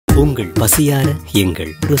உங்கள் பசியார எங்கள்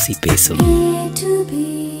ருசி பேசும்.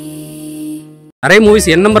 நிறைய மூவிஸ்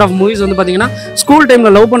நம்பர் ஆஃப் மூவிஸ் வந்து பாத்தீங்கன்னா ஸ்கூல்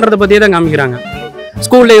டைம்ல லவ் பண்றத பத்தியே தான் காமிக்கிறாங்க.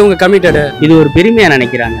 ஸ்கூல்ல இவங்க கமிட்டடு, இது ஒரு பெருமையா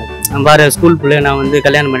நினைக்கிறாங்க. வேற ஸ்கூல் பிள்ளை நான் வந்து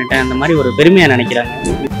கல்யாணம் பண்ணிட்டேன் அந்த மாதிரி ஒரு பெருமையா நினைக்கிறாங்க.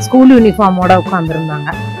 ஸ்கூல் யூனிஃபார்மோட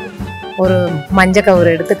உட்காந்துருந்தாங்க, ஒரு மஞ்ச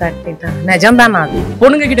கவர் எடுத்து கட்டிட்டாங்க. நிஜம்தான். அது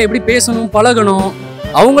பொண்ணுங்க கிட்ட எப்படி பேசணும், பழகணும்,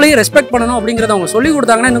 அவங்களையும் ரெஸ்பெக்ட் பண்ணணும் அப்படிங்கறத அவங்க சொல்லி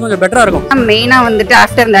கொடுத்தாங்கன்னா இன்னும் கொஞ்சம் பெட்டரா இருக்கும். மெயினா வந்துட்டு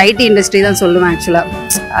ஆஃப்டர் இந்த ஐடி இண்டஸ்ட்ரி தான் சொல்லுவேன். ஆக்சுவலா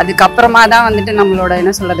அதுக்கப்புறமா தான் வந்துட்டு நம்மளோட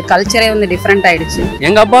என்ன சொல்றது கல்ச்சரே வந்து டிஃப்ரெண்ட் ஆயிடுச்சு.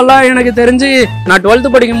 எங்க அப்பாலாம் எனக்கு தெரிஞ்சு நான் 12th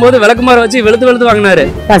படிக்கும் போது விளக்குமாறு வச்சு வெளுத்து வாங்கினாரு.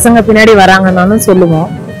 பசங்க பின்னாடி வராங்கன்னு சொல்லுவோம்.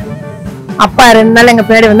 அப்பா 2 நாள் எங்க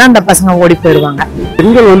பின்னாடி வந்தா அந்த பசங்க ஓடி போயிடுவாங்க.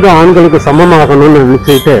 பெண்கள் வந்து ஆண்களுக்கு சமமாகணும்னு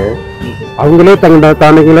நினைச்சிட்டு அவங்களே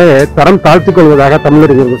தானுங்களே தரம் தாழ்த்திக் கொள்வதாக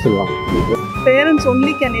தமிழர்கள் சொல்லுவாங்க. Parents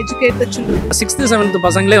only can educate the children. 6th 7th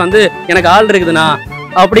பசங்களே வந்து எனக்கு ஆள் இருக்குதுண்ணா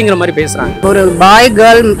அப்படிங்கிற மாதிரி பேசுறாங்க. ஒரு பாய்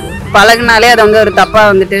கேர்ள் பழகினாலே அதை வந்து ஒரு தப்பா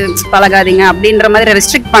வந்துட்டு பழகாதீங்க அப்படின்ற மாதிரி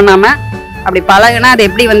ரெஸ்ட்ரிக்ட் பண்ணாம அப்படி பழகினா அது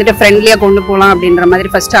எப்படி வந்துட்டு ஃப்ரெண்ட்லியா கொண்டு போகலாம் அப்படின்ற மாதிரி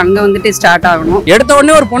ஃபர்ஸ்ட் அங்க வந்துட்டு ஸ்டார்ட் ஆகணும். எடுத்த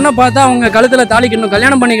உடனே ஒரு பொண்ணை பார்த்தா அவங்க கழுத்துல தாளிக்கணும்,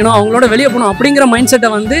 கல்யாணம் பண்ணிக்கணும், அவங்களோட வெளியே போகணும் அப்படிங்கிற மைண்ட் செட்டை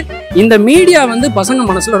வந்து இந்த மீடியா வந்து பசங்க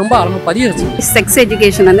மனசுல ரொம்ப ஆழமா பதிய வச்சு. செக்ஸ்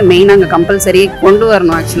எஜுகேஷன் வந்து மெயினா அங்க கம்பல்சரி கொண்டு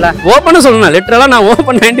வரணும். ஆக்சுவலா ஓப்பனா சொல்லணும், லிட்டரலா நான்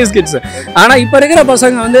ஓப்பன் 90s கிட்ஸ். ஆனா இப்ப இருக்கிற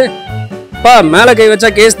பசங்க வந்து பா மேல கை வச்சா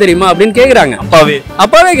கேஸ் தெரியுமா அப்படின்னு கேக்குறாங்க.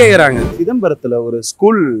 அப்பாவே கேக்குறாங்க. சிதம்பரத்துல ஒரு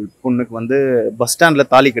ஸ்கூல் பொண்ணுக்கு வந்து பஸ் ஸ்டாண்ட்ல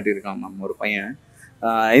தாலி கட்டியிருக்காங்க மேம் ஒரு பையன்.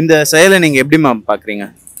 இந்த செயலை நீங்க எப்படி மேம் பாக்குறீங்க?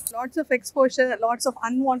 Lots of exposure, lots of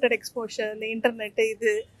unwanted exposure, the internet.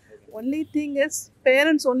 இது only thing is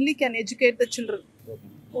parents only can educate the children.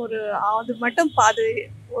 ஒரு அது மட்டும் பாது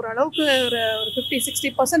ஓரளவுக்கு ஒரு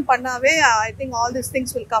 50-60% பண்ணாவே I think all these things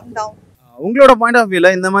will come down. உங்களோட பாயிண்ட் ஆஃப்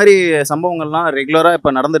வியூல இந்த மாதிரி சம்பவங்கள்லாம் ரெகுலரா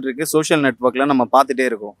இப்ப நடந்துட்டு இருக்கு. சோஷியல் நெட்வொர்க்ல நம்ம பார்த்துட்டே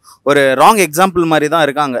இருக்கோம். ஒரு ராங் எக்ஸாம்பிள் மாதிரி தான்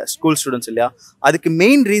இருக்காங்க ஸ்கூல் ஸ்டூடெண்ட்ஸ் இல்லையா? அதுக்கு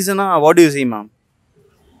மெயின் ரீசனா what to you see ma'am?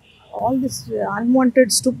 All this unwanted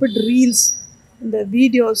stupid reels, இந்த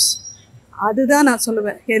வீடியோஸ், அதுதான் நான்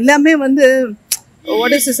சொல்லுவேன். எல்லாமே வந்து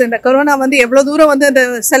வாட் இஸ் திஸ், இந்த கொரோனா வந்து எவ்வளோ தூரம் வந்து அந்த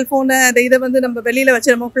செல்ஃபோனை அந்த இதை வந்து நம்ம வெளியில்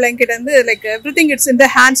வச்சு நம்ம பிள்ளைங்கிட்ட இருந்து like everything it's in the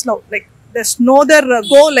hands now. Like there's no other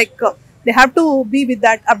go, like they have to be with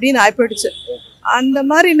that அப்படின்னு ஆயிப்போயிடுச்சு. அந்த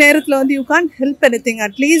மாதிரி நேரத்தில் வந்து you can't help anything.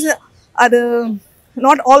 At least அது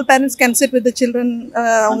not all parents can sit with the children.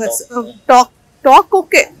 அவங்க talk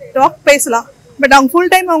okay, talk பேசலாம். But அவங்க full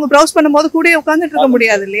time அவங்க ப்ரௌஸ் பண்ணும்போது கூட உட்காந்துட்டு இருக்க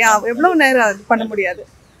முடியாது இல்லையா? எவ்வளோ நேரம் அது பண்ண முடியாது.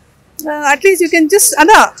 அட்லீஸ்ட் யூ கேன் ஜஸ்ட்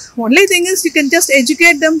அதான் only thing is you can just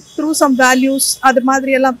educate them through some values. அது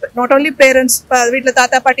மாதிரி எல்லாம் நாட் ஓன்லி பேரண்ட்ஸ், இப்போ வீட்டில்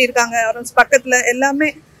தாத்தா பாட்டி இருக்காங்க, பக்கத்தில் எல்லாமே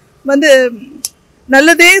வந்து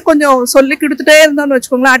நல்லதே கொஞ்சம் சொல்லி கொடுத்துட்டே இருந்தோம்னு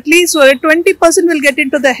வச்சுக்கோங்களேன். அட்லீஸ்ட் ஒரு 20% will get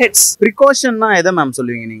into the heads. ப்ரிகாஷன்னா எதை மேம்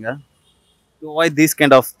சொல்லுவீங்க நீங்க to avoid these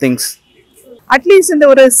kind of things? At least இந்த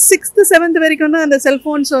ஒரு 6th 7th வரைக்கும் அந்த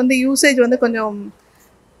செல்ஃபோன்ஸ் வந்து யூசேஜ் வந்து கொஞ்சம்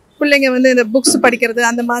பிள்ளைங்க வந்து இந்த புக்ஸ் படிக்கிறது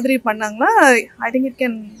அந்த மாதிரி பண்ணாங்கன்னா ஐ திங்க் இட்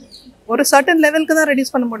கேன் ஒரு சர்டன் லெவலுக்கு தான்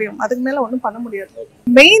ரெடியூஸ் பண்ண முடியும். அதுக்கு மேலே ஒன்றும் பண்ண முடியாது.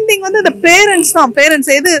 மெயின் திங் வந்து இந்த பேரண்ட்ஸ் தான்.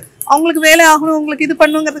 பேரண்ட்ஸ் எது அவங்களுக்கு வேலை ஆகணும், உங்களுக்கு இது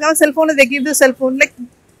பண்ணுங்கிறதுக்காக செல்ஃபோனை they give the cellphone like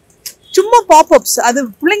சும்மா பாப்அப்ஸ். அது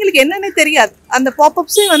பிள்ளைங்களுக்கு என்னன்னே தெரியாது. அந்த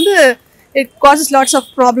பாப்அப்ஸே வந்து it causes lots of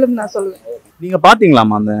problem நான் சொல்லுவேன். நீங்க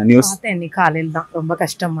பாத்தீங்களாமா அந்த நியூஸ்? பார்த்தேன், இன்னைக்கு காலையில் தான். ரொம்ப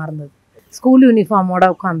கஷ்டமா இருந்தது. ஸ்கூல் யூனிஃபார்மோட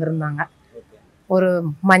உட்காந்துருந்தாங்க, ஒரு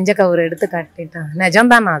மஞ்ச கவர் எடுத்து கட்டிட்டாங்க.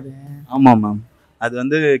 நிஜம்தான். அது ஆமா மேம், அது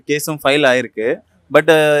வந்து கேஸும் ஃபைல் ஆயிருக்கு.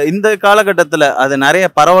 பட் இந்த காலகட்டத்தில் அது நிறைய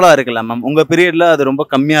பரவலாக இருக்குல்ல மேம்? உங்கள் பீரியடில் அது ரொம்ப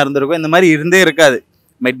கம்மியாக இருந்திருக்கும், இந்த மாதிரி இருந்தே இருக்காது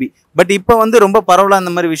மைட் பி. பட் இப்போ வந்து ரொம்ப பரவலாக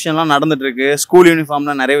இந்த மாதிரி விஷயம்லாம் நடந்துட்டு இருக்கு. ஸ்கூல்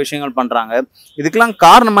யூனிஃபார்ம்ல நிறைய விஷயங்கள் பண்ணுறாங்க. இதுக்கெல்லாம்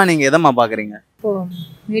காரணமாக நீங்கள் எதம்மா பார்க்குறீங்க? இப்போ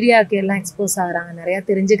மீடியாவுக்கு எல்லாம் எக்ஸ்போஸ் ஆகுறாங்க, நிறையா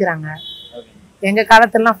தெரிஞ்சுக்கிறாங்க. எங்கள்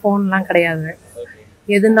காலத்துலலாம் ஃபோன்லாம் கிடையாது.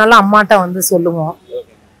 எதுனாலும் அம்மாட்ட வந்து சொல்லுவோம்.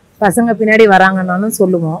 பசங்க பின்னாடி வராங்கன்னாலும்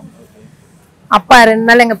சொல்லுவோம். அப்பா 2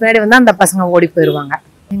 நாள் எங்கள் பின்னாடி வந்தால் அந்த பசங்க ஓடி போயிடுவாங்க.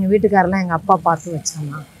 எங்கள் வீட்டுக்காரெல்லாம் எங்கள் அப்பா பார்த்து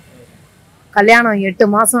வச்சாங்க. கல்யாணம் 8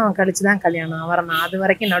 மாதம் கழிச்சு தான் கல்யாணம். அவரை நான் அது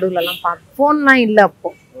வரைக்கும் நடுவில்லாம் பார்த்து ஃபோன்லாம் இல்லை அப்போ.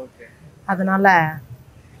 அதனால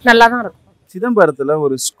நல்லா தான் இருக்கும். சிதம்பரத்தில்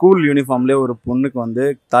ஒரு ஸ்கூல் யூனிஃபார்ம்லேயே ஒரு பொண்ணுக்கு வந்து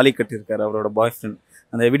தாலி கட்டியிருக்காரு அவரோட பாய் ஃப்ரெண்ட்.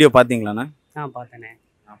 அந்த வீடியோ பார்த்தீங்களாண்ணா? பார்த்தேனே.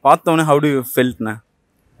 பார்த்தோன்னே ஹவு டு யூ ஃபெல்ட்ண்ணா?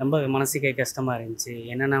 ரொம்ப மனசுக்கே கஷ்டமாக இருந்துச்சு.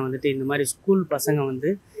 என்னென்னா வந்துட்டு இந்த மாதிரி ஸ்கூல் பசங்க வந்து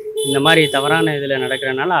இந்த மாதிரி தவறான இதில்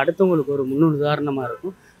நடக்கிறனால அடுத்தவங்களுக்கு ஒரு முன்னுதாரணமாக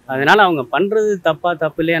இருக்கும். அதனால் அவங்க பண்ணுறது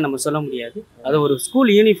தப்பு இல்லையா நம்ம சொல்ல முடியாது. அது ஒரு ஸ்கூல்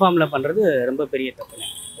யூனிஃபார்மில் பண்ணுறது ரொம்ப பெரிய தப்பு.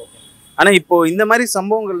 ஆனால் இப்போது இந்த மாதிரி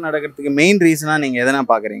சம்பவங்கள் நடக்கிறதுக்கு மெயின் ரீசனாக நீங்கள் எதனா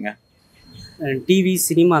பார்க்குறீங்க? டிவி,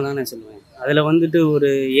 சினிமா தான் நான் சொல்லுவேன். அதில் வந்துட்டு ஒரு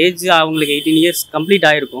ஏஜ் அவங்களுக்கு 18 இயர்ஸ் கம்ப்ளீட்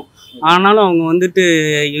ஆகிருக்கும். ஆனாலும் அவங்க வந்துட்டு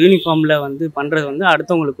யூனிஃபார்மில் வந்து பண்ணுறது வந்து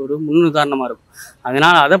அடுத்தவங்களுக்கு ஒரு முன்னுதாரணமாக இருக்கும்.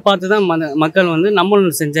 அதனால் அதை பார்த்து தான் மக்கள் வந்து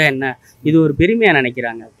நம்மளும் செஞ்சால் என்ன, இது ஒரு பெருமையாக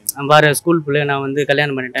நினைக்கிறாங்க. வேறு ஸ்கூல் பிள்ளைய நான் வந்து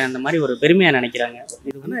கல்யாணம் பண்ணிட்டேன் அந்த மாதிரி ஒரு பெருமையாக நினைக்கிறாங்க.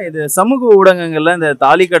 இது சமூக ஊடகங்கள்ல இந்த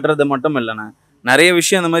தாலி கட்டுறது மட்டும் இல்லைண்ணா, நிறைய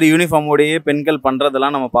விஷயம் இந்த மாதிரி யூனிஃபார்மோடையே பெண்கள்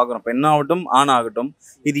பண்றதெல்லாம் நம்ம பார்க்குறோம். பெண்ணாகட்டும் ஆணாகட்டும்.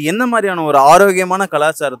 இது என்ன மாதிரியான ஒரு ஆரோக்கியமான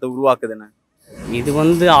கலாச்சாரத்தை உருவாக்குதுன்னு? இது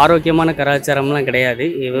வந்து ஆரோக்கியமான கலாச்சாரம்லாம் கிடையாது.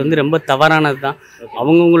 இது வந்து ரொம்ப தவறானது தான்.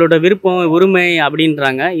 அவங்கவுங்களோட விருப்பம் உரிமை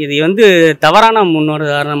அப்படின்றாங்க. இது வந்து தவறான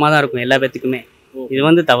முன்னுதாரணமாக தான் இருக்கும் எல்லா பேத்துக்குமே. இது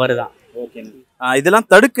வந்து தவறு தான். இதெல்லாம்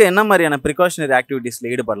தடுக்க என்ன மாதிரியான ப்ரிகாஷனரி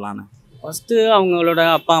ஆக்டிவிட்டீஸ்ல ஈடுபடலான்னு? ஃபஸ்ட்டு அவங்களோட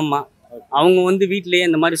அப்பா அம்மா அவங்க வந்து வீட்டிலேயே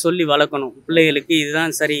இந்த மாதிரி சொல்லி வளர்க்கணும் பிள்ளைகளுக்கு.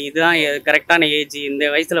 இதுதான் சரி, இதுதான் கரெக்டான ஏஜ், இந்த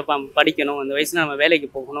வயசில் படிக்கணும், இந்த வயசில் நம்ம வேலைக்கு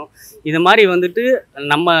போகணும். இது மாதிரி வந்துட்டு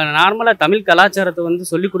நம்ம நார்மலாக தமிழ் கலாச்சாரத்தை வந்து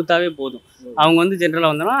சொல்லி கொடுத்தாவே போதும். அவங்க வந்து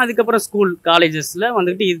ஜென்ரலாக வந்துடும். அதுக்கப்புறம் ஸ்கூல் காலேஜஸில்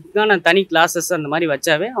வந்துட்டு இதுக்கான தனி கிளாஸஸ் அந்த மாதிரி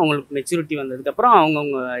வச்சாவே அவங்களுக்கு மெச்சூரிட்டி வந்ததுக்கப்புறம்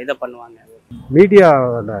அவங்கவுங்க இதை பண்ணுவாங்க.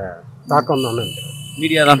 மீடியாவோட தாக்கம் தானே.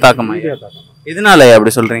 மீடியா தான் தாக்கமா? மீடியா தாக்கம். எதனால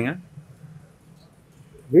அப்படி சொல்றீங்க?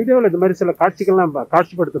 மீடியாவில் இந்த மாதிரி சில காட்சிகள்லாம்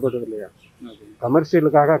காட்சிப்படுத்தப்பட்டது இல்லையா,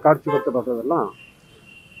 கமர்ஷியலுக்காக காட்சிப்படுத்தப்பட்டதெல்லாம்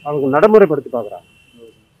அவங்க நடைமுறைப்படுத்தி பார்க்குறாங்க.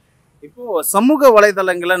 இப்போ சமூக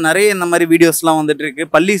வலைதளங்கள்ல நிறைய இந்த மாதிரி வீடியோஸ்லாம் வந்துட்டு இருக்கு.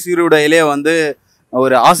 பள்ளி சீருடையிலே வந்து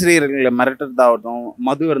ஒரு ஆசிரியர்களை மிரட்டுறதாகட்டும்,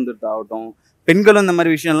 மது இருந்துறதாகட்டும், பெண்களும் இந்த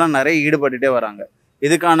மாதிரி விஷயம்லாம் நிறைய ஈடுபட்டுட்டே வராங்க.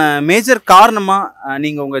 இதுக்கான மேஜர் காரணமா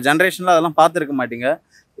நீங்க உங்க ஜென்ரேஷன்ல அதெல்லாம் பார்த்துருக்க மாட்டீங்க.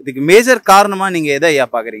 இதுக்கு மேஜர் காரணமா நீங்க எதை ஐயா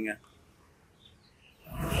பாக்குறீங்க?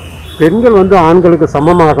 பெண்கள் வந்து ஆண்களுக்கு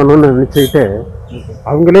சமமாகணும்னு நினைச்சுட்டு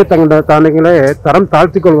அவங்களே தானங்களே தரம்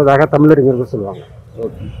தாழ்த்திக் கொள்வதாக தமிழறிஞர்கள் சொல்லுவாங்க.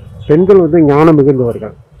 பெண்கள் வந்து ஞானம்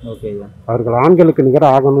மிகுந்தவர்கள். அவர்கள் ஆண்களுக்கு நிகர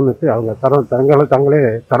ஆகணும்னு அவங்க தங்களே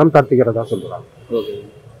தரம் தாழ்த்திக்கிறதா சொல்லுவாங்க.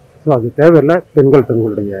 ஸோ அது தேவையில்லை. பெண்கள்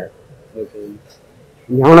தங்களுடைய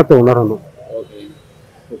ஞானத்தை உணரணும்.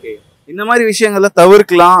 இந்த மாதிரி விஷயங்கள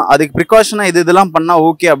தவிர்க்கலாம். அதுக்கு ப்ரிகாஷனா இதெல்லாம் பண்ணா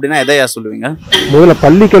ஓகே அப்படின்னா எதையா சொல்லுவீங்க? முதல்ல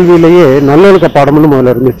பள்ளி கல்வியிலேயே நல்லொழுக்க பாடம்னு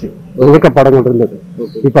முதல்ல இருந்துச்சு. ஒழுக்க பாடங்கள் இருந்தது.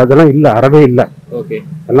 இப்ப அதெல்லாம் இல்ல, அறவே இல்லை.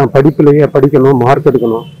 எல்லாம் படிப்பிலேயே படிக்கணும், மார்க்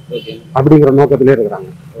எடுக்கணும் அப்படிங்கிற நோக்கத்திலே இருக்கிறாங்க.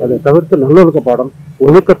 அதை தவிர்த்து நல்லொழுக்க பாடம்,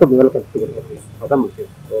 ஒழுக்கத்தை முதல்ல கற்றுக்கிறது, அதான்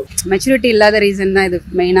முக்கியம். மெச்சூரிட்டி இல்லாத ரீசன் தான் இது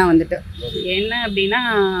மெயினாக வந்துட்டு. என்ன அப்படின்னா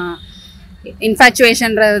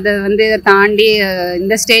இன்ஃபேச்சுவேஷன்றது வந்து தாண்டி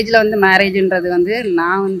இந்த ஸ்டேஜில் வந்து மேரேஜ்ன்றது வந்து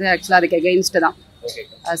நான் வந்து ஆக்சுவலாக அதுக்கு எகெயின்ஸ்ட்டு தான்.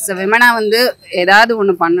 அஸ் அ விமனாக வந்து ஏதாவது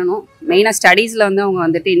ஒன்று பண்ணணும். மெயினாக ஸ்டடீஸில் வந்து அவங்க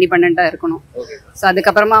வந்துட்டு இண்டிபெண்ட்டாக இருக்கணும். ஸோ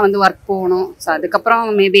அதுக்கப்புறமா வந்து ஒர்க் போகணும். ஸோ அதுக்கப்புறம்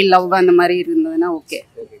மேபி லவ் அந்த மாதிரி இருந்ததுன்னா ஓகே.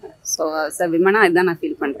 ஸோ அஸ் அ விமனாக இதுதான் நான்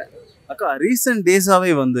ஃபீல் பண்ணுறேன். அக்கா, ரீசெண்ட்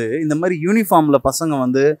டேஸாவே வந்து இந்த மாதிரி யூனிஃபார்ம்ல பசங்க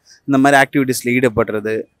வந்து இந்த மாதிரி ஆக்டிவிட்டீஸ்ல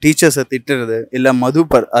ஈடுபடுறது, டீச்சர்ஸை திட்டுறது, இல்லை மது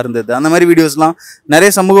அருந்தது, அந்த மாதிரி வீடியோஸ்லாம்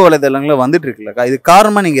நிறைய சமூக வலைதளங்கள வந்துட்டு இருக்குல்லக்கா. இது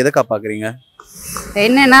காரணமா நீங்க எதைக்கா பாக்குறீங்க?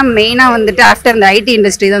 என்னன்னா மெயினாக வந்துட்டு ஆஃப்டர் இந்த ஐடி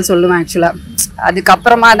இண்டஸ்ட்ரி தான் சொல்லுவேன் ஆக்சுவலாக.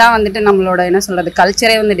 அதுக்கப்புறமா தான் வந்துட்டு நம்மளோட என்ன சொல்கிறது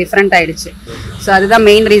கல்ச்சரே வந்து டிஃப்ரெண்ட் ஆகிடுச்சு. ஸோ அதுதான்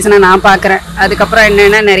மெயின் ரீசனாக நான் பார்க்குறேன். அதுக்கப்புறம்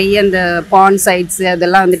என்னென்னா நிறைய இந்த பான் சைட்ஸு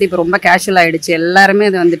அதெல்லாம் வந்துட்டு இப்போ ரொம்ப கேஷுவல் ஆகிடுச்சு. எல்லாருமே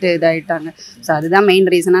அது வந்துட்டு இதாகிட்டாங்க. ஸோ அதுதான் மெயின்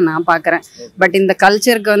ரீசனாக நான் பார்க்குறேன். பட் இந்த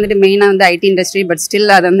கல்ச்சருக்கு வந்துட்டு மெயினாக வந்து ஐடி இண்டஸ்ட்ரி. பட்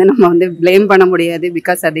ஸ்டில் அதை வந்து நம்ம வந்து ப்ளேம் பண்ண முடியாது.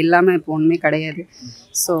 பிகாஸ் அது இல்லாமல் இப்போ ஒன்றுமே கிடையாது.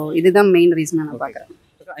 ஸோ இதுதான் மெயின் ரீசனாக நான் பார்க்குறேன்.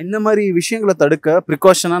 இந்த மாதிரி விஷயங்களை தடுக்க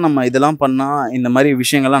ப்ரிகாஷனா நம்ம இதெல்லாம் பண்ணா இந்த மாதிரி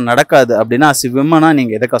விஷயங்கள்லாம் நடக்காது அப்படின்னா விமனா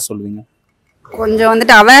நீங்க எதைக்கா சொல்லுவீங்க? கொஞ்சம்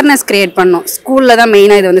வந்துட்டு அவேர்னஸ் க்ரியேட் பண்ணணும். ஸ்கூலில் தான்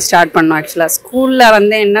மெயினாக இது வந்து ஸ்டார்ட் பண்ணணும். ஆக்சுவலாக ஸ்கூலில்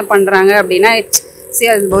வந்து என்ன பண்ணுறாங்க அப்படின்னா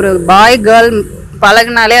ஒரு பாய் கேர்ள்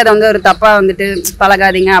பழகுனாலே அதை வந்து ஒரு தப்பாக வந்துட்டு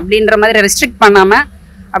பழகாதீங்க அப்படின்ற மாதிரி ரெஸ்ட்ரிக்ட் பண்ணாமல்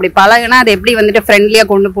அப்படி பழகுனா அதை எப்படி வந்துட்டு ஃப்ரெண்ட்லியாக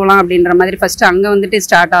கொண்டு போகலாம் அப்படின்ற மாதிரி ஃபஸ்ட்டு அங்கே வந்துட்டு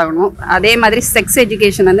ஸ்டார்ட் ஆகணும். அதே மாதிரி செக்ஸ்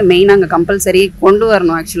எஜுகேஷன் வந்து மெயினாக அங்கே கம்பல்சரி கொண்டு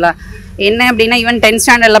வரணும். ஆக்சுவலாக என்ன அப்படின்னா ஈவன் 10th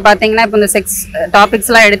ஸ்டாண்டர்டில் பார்த்தீங்கன்னா இப்போ இந்த செக்ஸ்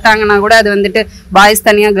டாபிக்ஸ்லாம் எடுத்தாங்கன்னா கூட அது வந்துட்டு பாய்ஸ்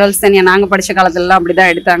தனியாக கேர்ள்ஸ் தனியாக நாங்கள் படித்த காலத்துலலாம் அப்படி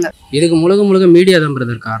தான் எடுத்தாங்க. இதுக்கு முழுக்க மீடியா தான்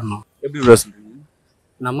பிரதர் காரணம். எப்படி ப்ரோ சொல்றீங்க?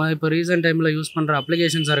 நம்ம இப்போ ரீசெண்ட் டைமில் யூஸ் பண்ணுற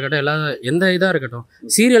அப்ளிகேஷன்ஸாக இருக்கட்டும், எந்த இதாக இருக்கட்டும்,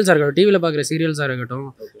 சீரியல்ஸாக இருக்கட்டும், டிவியில் பார்க்குற சீரியல்ஸாக இருக்கட்டும்,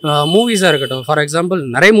 மூவிஸாக இருக்கட்டும். ஃபார் எக்ஸாம்பிள்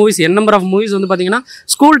நிறைய மூவிஸ், நம்பர் ஆஃப் மூவிஸ் வந்து பார்த்தீங்கன்னா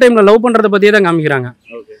ஸ்கூல் டைமில் லவ் பண்ணுறதை பற்றியே தான் காமிக்கிறாங்க.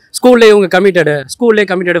 ஸ்கூல்லேயே இவங்க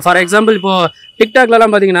கமிட்டடு. ஃபார் எக்ஸாம்பிள் இப்போது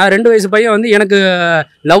டிக்டாக்லலாம் பார்த்தீங்கன்னா 2 வயசு பையன் வந்து எனக்கு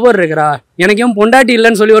லவ்வர் இருக்கிறா, எனக்கு ஏன் பொண்டாட்டி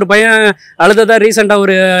இல்லைன்னு சொல்லி ஒரு பையன் அழுததா ரீசெண்டாக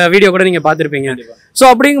ஒரு வீடியோ கூட நீங்கள் பார்த்துருப்பீங்க. ஸோ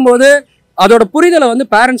அப்படிங்கும்போது அதோட புரிதலை வந்து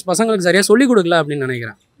பேரண்ட்ஸ் பசங்களுக்கு சரியாக சொல்லிக் கொடுக்கல அப்படின்னு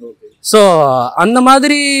நினைக்கிறேன். ஸோ அந்த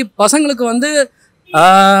மாதிரி பசங்களுக்கு வந்து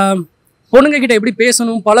பொண்ணுங்க கிட்ட எப்படி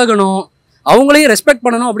பேசணும், பழகணும், அவங்களையும் ரெஸ்பெக்ட்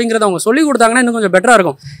பண்ணணும் அப்படிங்கிறத அவங்க சொல்லி கொடுத்தாங்கன்னா இன்னும் கொஞ்சம் பெட்டராக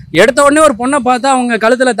இருக்கும். எடுத்த உடனே ஒரு பொண்ணை பார்த்தா அவங்க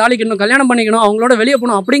கழுத்தில் தாளிக்கணும், கல்யாணம் பண்ணிக்கணும், அவங்களோட வெளியே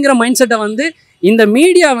போகணும் அப்படிங்கிற மைண்ட் செட்டை வந்து இந்த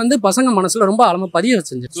மீடியா வந்து பசங்க மனசில் ரொம்ப ஆழமாக பதிய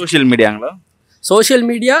செஞ்சு. Social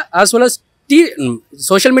media as well as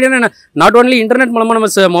social media not only internet மூலமாக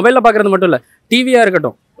நம்ம மொபைலில் பார்க்குறது மட்டும் இல்லை, டிவியாக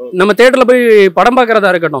இருக்கட்டும், நம்ம தியேட்டர்ல போய் படம் பார்க்கறதா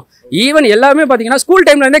இருக்கட்டும், ஈவன் எல்லாமே பாத்தீங்கன்னா ஸ்கூல்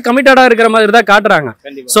டைம்ல இருந்தே கமிட்டடா இருக்கிற மாதிரி தான் காட்டுறாங்க.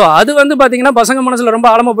 சோ அது வந்து பாத்தீங்கன்னா பசங்க மனசுல ரொம்ப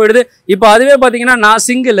ஆழமா போயிடுது. இப்போ அதுவே பாத்தீங்கன்னா நான்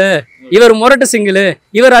சிங்கிள், இவர் முரட்டு சிங்கிள்,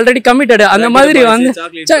 இவர் ஆல்ரெடி கமிட்டடு, அந்த மாதிரி வந்து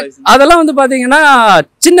அதெல்லாம் வந்து பாத்தீங்கன்னா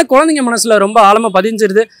சின்ன குழந்தைங்க மனசுல ரொம்ப ஆழமா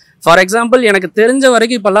பதிஞ்சிருது. ஃபார் எக்ஸாம்பிள் எனக்கு தெரிஞ்ச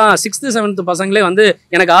வரைக்கும் இப்பெல்லாம் 6th 7th பசங்களே வந்து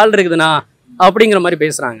எனக்கு ஆள் இருக்குதுண்ணா அப்படிங்கிற மாதிரி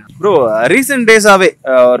பேசுறாங்க. ப்ரோ ரீசெண்ட் டேஸாவே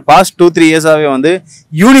ஒரு பாஸ்ட் 2-3 இயர்ஸாவே வந்து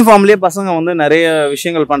யூனிஃபார்ம்லயே பசங்க வந்து நிறைய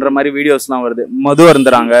விஷயங்கள் பண்ற மாதிரி வீடியோஸ்லாம் வருது. மது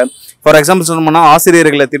அருந்துறாங்க, ஃபார் எக்ஸாம்பிள் சொல்லணும்னா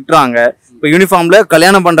ஆசிரியர்களை திட்டுறாங்க, இப்போ யூனிஃபார்ம்ல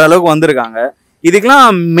கல்யாணம் பண்ற அளவுக்கு வந்திருக்காங்க.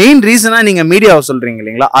 இதுக்கெல்லாம் மெயின் ரீசனா நீங்க மீடியாவை சொல்றீங்க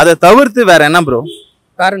இல்லைங்களா? அதை தவிர்த்து வேற என்ன ப்ரோ?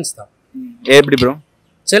 பேரண்ட்ஸ் தான். எப்படி ப்ரோ?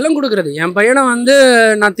 செல்லம் கொடுக்கறது. என் பையனை வந்து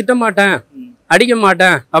நான் திட்ட மாட்டேன், அடிக்க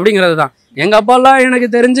மாட்டேன் அப்படிங்கிறது தான். எங்க அப்பாலாம் எனக்கு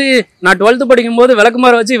தெரிஞ்சு நான் 12th படிக்கும் போது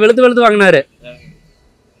விளக்குமாறு வச்சு வெளுத்து வாங்கினாரு.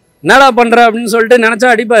 என்னடா பண்ற அப்படின்னு சொல்லிட்டு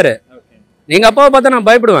நினைச்சா அடிப்பாரு. எங்க அப்பாவை பார்த்தா நான்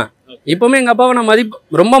பயப்படுவேன். இப்பவுமே எங்க அப்பாவை நான்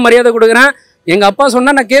ரொம்ப மரியாதை கொடுக்குறேன். எங்க அப்பா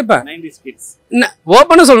சொன்னா நான் கேட்பேன்.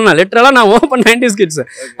 ஓப்பனா சொல்லணும், லிட்டரலா நான் ஓப்பன் 90s கிட்ஸ்.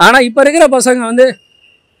 ஆனா இப்ப இருக்கிற பசங்க வந்து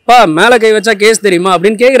பா மேல கை வச்சா கேஸ் தெரியுமா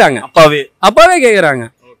அப்படின்னு கேக்குறாங்க. அப்பாவே கேக்குறாங்க.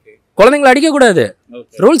 குழந்தைங்களை அடிக்க கூடாது,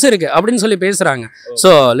 ரூல்ஸ் இருக்கு அப்படின்னு சொல்லி பேசுறாங்க. சோ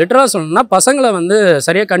லிட்டரலா சொல்லணும்னா பசங்களை வந்து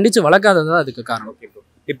சரியா கண்டிச்சு வளர்க்காததான் அதுக்கு காரணம்.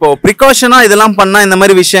 இப்போ ப்ரிகாஷனா இதெல்லாம் பண்ணா இந்த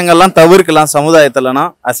மாதிரி விஷயங்கள்லாம் தவிர்க்கலாம் சமுதாயத்துலனா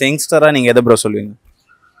அஸ் யங்ஸ்டரா நீங்க எதை ப்ரோ சொல்லுவீங்க?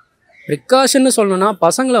 ப்ரிகாஷன் சொல்லணும்னா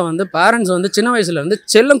பசங்களை வந்து பேரண்ட்ஸ் வந்து சின்ன வயசுல வந்து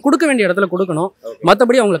செல்லம் கொடுக்க வேண்டிய இடத்துல கொடுக்கணும்.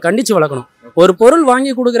 மற்றபடி அவங்களை கண்டிச்சு வளர்க்கணும். ஒரு பொருள்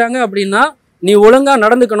வாங்கி கொடுக்குறாங்க அப்படின்னா நீ ஒழுங்கா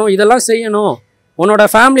நடந்துக்கணும், இதெல்லாம் செய்யணும், உன்னோட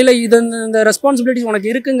ஃபேமிலியில் இது இந்த ரெஸ்பான்சிபிலிட்டிஸ் உனக்கு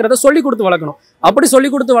இருக்குங்கிறத சொல்லி கொடுத்து வளர்க்கணும். அப்படி சொல்லி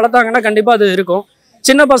கொடுத்து வளர்த்தாங்கன்னா கண்டிப்பாக அது இருக்கும்.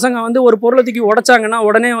 சின்ன பசங்க வந்து ஒரு பொருளை தூக்கி உடைச்சாங்கன்னா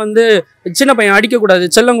உடனே வந்து சின்ன பையன் அடிக்கக்கூடாது,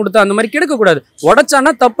 செல்லம் கொடுத்து அந்த மாதிரி கெடுக்கக்கூடாது.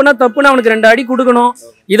 உடைச்சானா தப்புன்னு அவனுக்கு 2 அடி கொடுக்கணும்.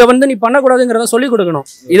 இதை வந்து நீ பண்ணக்கூடாதுங்கிறத சொல்லி கொடுக்கணும்.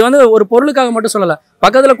 இது வந்து ஒரு பொருளுக்காக மட்டும் சொல்லலை,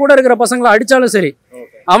 பக்கத்தில் கூட இருக்கிற பசங்களை அடித்தாலும் சரி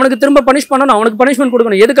அவனுக்கு திரும்ப பனிஷ் பண்ணணும், அவனுக்கு பனிஷ்மெண்ட்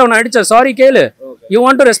கொடுக்கணும். எதுக்கு அவனை அடிச்சா, சாரி கேளு, you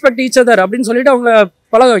want to respect each other அப்படின்னு சொல்லிட்டு அவங்கள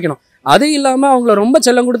பழக வைக்கணும். அது இல்லாமல் அவங்கள ரொம்ப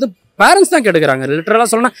செல்லம் கொடுத்து பேரண்ட்ஸ் தான் கெடுக்கிறாங்க. லிட்டரலா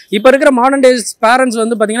சொல்லணும், இப்போ இருக்கிற மாடர்ன் டேஸ் பேரண்ட்ஸ்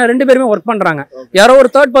வந்து பாத்தீங்கன்னா 2 பேருமே ஒர்க் பண்றாங்க. யாரோ ஒரு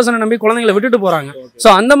 3rd பர்சனை நம்பி குழந்தைங்களை விட்டுட்டு போறாங்க. ஸோ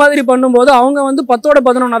அந்த மாதிரி பண்ணும்போது அவங்க வந்து 10ஓட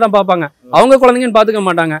 11 தான் பார்ப்பாங்க, அவங்க குழந்தைங்கன்னு பாத்துக்க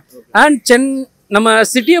மாட்டாங்க. அண்ட் நம்ம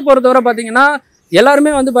சிட்டியை பொறுத்தவரை பாத்தீங்கன்னா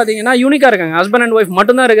எல்லாருமே வந்து பாத்தீங்கன்னா யூனிக்கா இருக்காங்க. ஹஸ்பண்ட் அண்ட் ஒய்ஃப்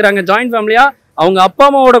மட்டும்தான் இருக்கிறாங்க. ஜாயிண்ட் ஃபேமிலியா அவங்க அப்பா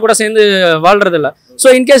அம்மாவோட கூட சேர்ந்து வாழ்றது இல்லை. So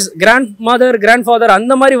in case grand mother grand father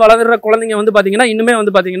அந்த மாதிரி வளர்ற குழந்தைங்க வந்து பாத்தீங்கன்னா இன்னுமே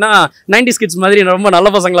வந்து பாத்தீங்கன்னா 90s கிட்ஸ் மாதிரி ரொம்ப நல்ல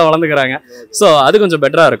பசங்களா வளர்ந்துக்கிறாங்க. ஸோ அது கொஞ்சம்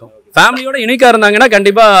பெட்டரா இருக்கும். ஃபேமிலியோட யூனிக்கா இருந்தாங்கன்னா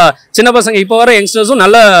கண்டிப்பா சின்ன பசங்க இப்போ வர யங்ஸ்டர்ஸும்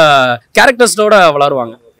நல்ல கேரக்டர்ஸோட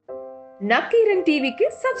வளருவாங்க. நக்கீரன் டிவிக்கு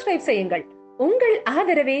சப்ஸ்கிரைப் செய்யுங்கள். உங்கள்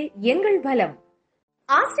ஆதரவே எங்கள் பலம்.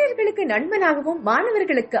 ஆசிரியர்களுக்கு நண்பனாகவும்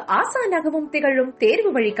மாணவர்களுக்கு ஆசானாகவும் திகழும்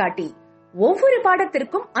தேர்வு வழிகாட்டி. ஒவ்வொரு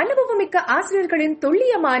பாடத்திற்கும் அனுபவமிக்க ஆசிரியர்களின்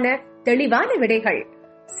துல்லியமான தெளிவான விடைகள்.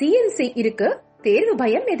 CNC இருக்கு, தேர்வு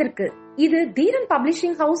பயம் எதற்கு? இது தீரன்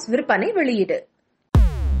பப்ளிஷிங் ஹவுஸ் விற்பனை வெளியீடு.